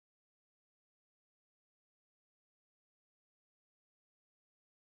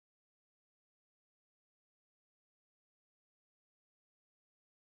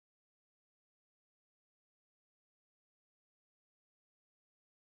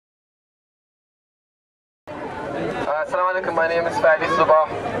Assalamu alaikum, my name is Fadi.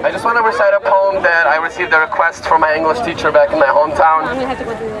 I just want to recite a poem that I received a request from my English teacher back in my hometown.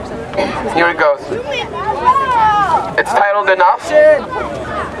 Here it goes. It's titled Enough.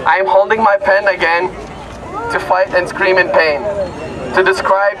 I am holding my pen again to fight and scream in pain, to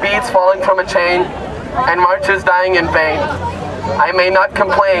describe beads falling from a chain and martyrs dying in vain. I may not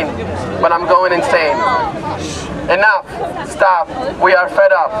complain, but I'm going insane. Enough, stop, we are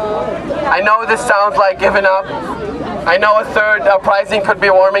fed up. I know this sounds like giving up. I know a third uprising could be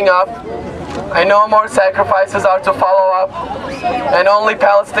warming up. I know more sacrifices are to follow up, and only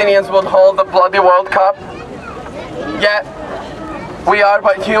Palestinians will hold the bloody World Cup. Yet, we are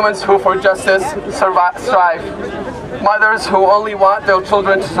but humans who for justice strive. Mothers who only want their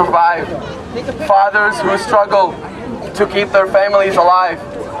children to survive. Fathers who struggle to keep their families alive.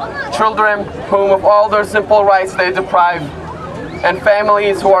 Children whom of all their simple rights they deprive. And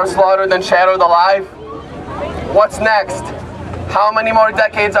families who are slaughtered and shattered alive. What's next? How many more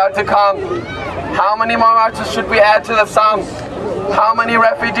decades are to come? How many more martyrs should we add to the sum? How many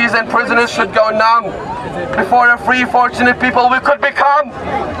refugees and prisoners should go numb before the free, fortunate people we could become?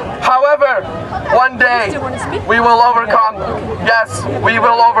 However, one day we will overcome. Yes, we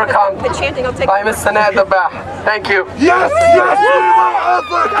will overcome. I'm Mr. Dabbah. Thank you. Yes, yes.